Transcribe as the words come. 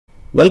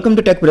Welcome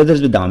to Tech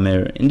Brothers with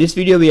Amir. In this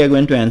video we are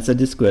going to answer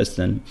this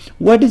question.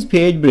 What is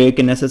page break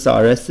in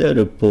SSRS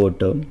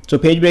report? So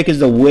page break is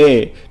the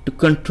way to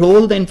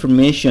control the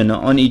information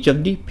on each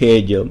of the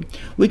page.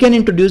 We can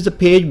introduce the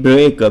page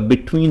break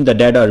between the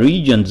data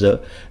regions,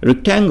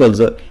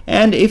 rectangles,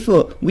 and if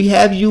we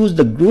have used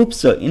the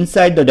groups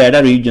inside the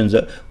data regions,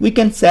 we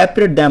can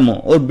separate them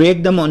or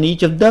break them on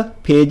each of the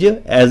page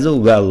as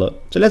well.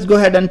 So let's go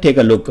ahead and take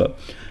a look.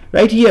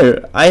 Right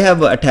here I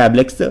have a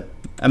Tablix,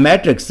 a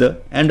matrix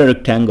and a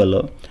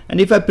rectangle,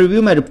 and if I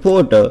preview my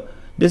report,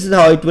 this is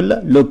how it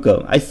will look.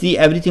 I see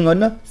everything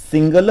on a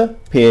single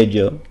page.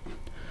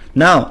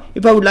 Now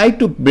if I would like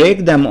to break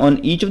them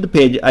on each of the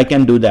page, I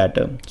can do that.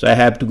 So I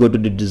have to go to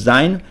the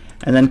design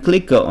and then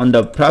click on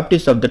the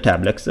properties of the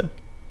Tablix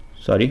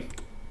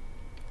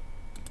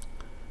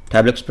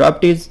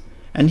properties,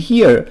 and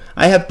here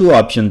I have two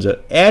options: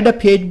 add a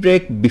page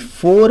break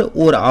before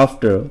or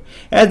after.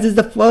 As this is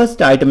the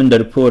first item in the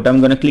report,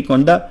 I'm going to click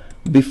on the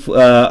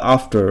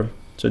after,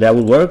 so that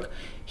will work.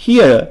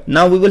 Here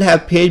now we will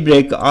have page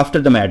break after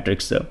the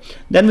matrix.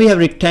 Then we have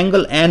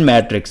rectangle and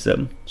matrix,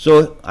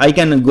 so I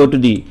can go to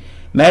the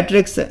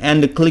matrix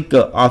and click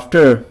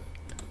after,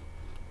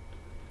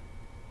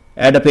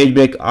 add a page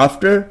break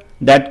after.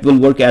 That will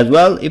work as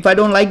well. If I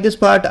don't like this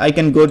part, I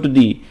can go to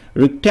the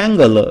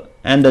rectangle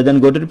and then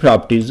go to the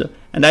properties,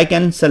 and I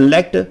can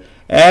select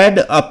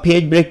add a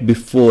page break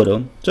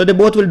before. So they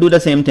both will do the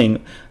same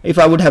thing. If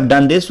I would have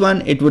done this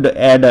one, it would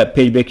add a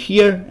page break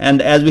here,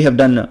 and as we have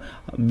done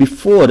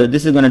before,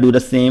 this is going to do the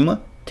same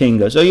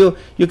thing. So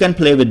you can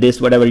play with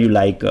this whatever you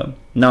like.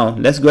 Now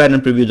let's go ahead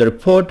and preview the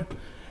report,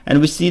 and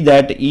we see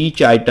that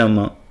each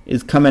item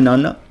is coming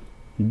on a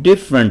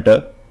different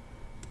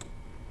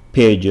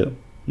page.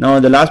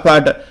 Now the last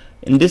part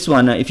in this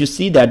one, if you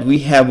see that we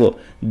have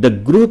the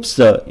groups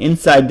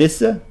inside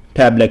this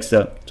Tablix,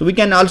 so we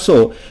can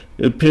also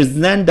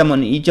present them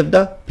on each of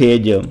the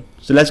page.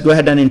 So let's go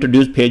ahead and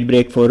introduce page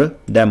break for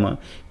them.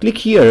 Click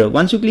here.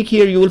 Once you click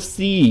here, you will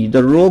see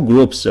the row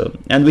groups,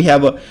 and we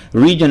have a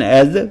region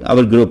as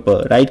our group.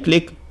 Right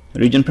click,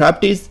 region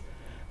properties,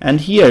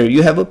 and here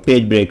you have a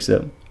page breaks.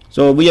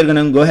 So we are going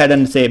to go ahead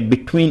and say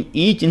between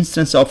each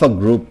instance of a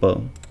group.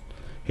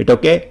 Hit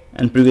OK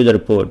and preview the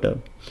report.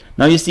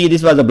 Now you see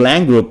this was a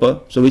blank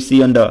group, so we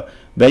see on the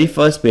very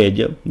first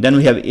page. Then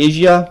we have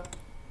Asia,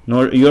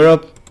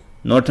 Europe,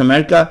 North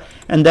America,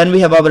 and then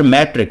we have our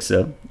matrix,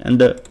 and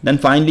then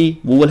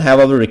finally we will have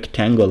our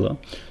rectangle.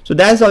 So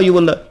that's how you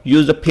will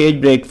use the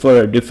page break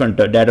for different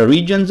data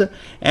regions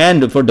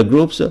and for the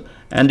groups.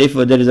 And if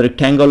there is a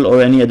rectangle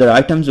or any other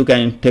items, you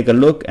can take a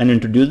look and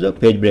introduce the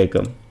page break.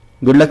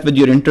 Good luck with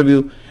your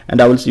interview,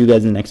 and I will see you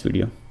guys in the next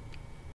video.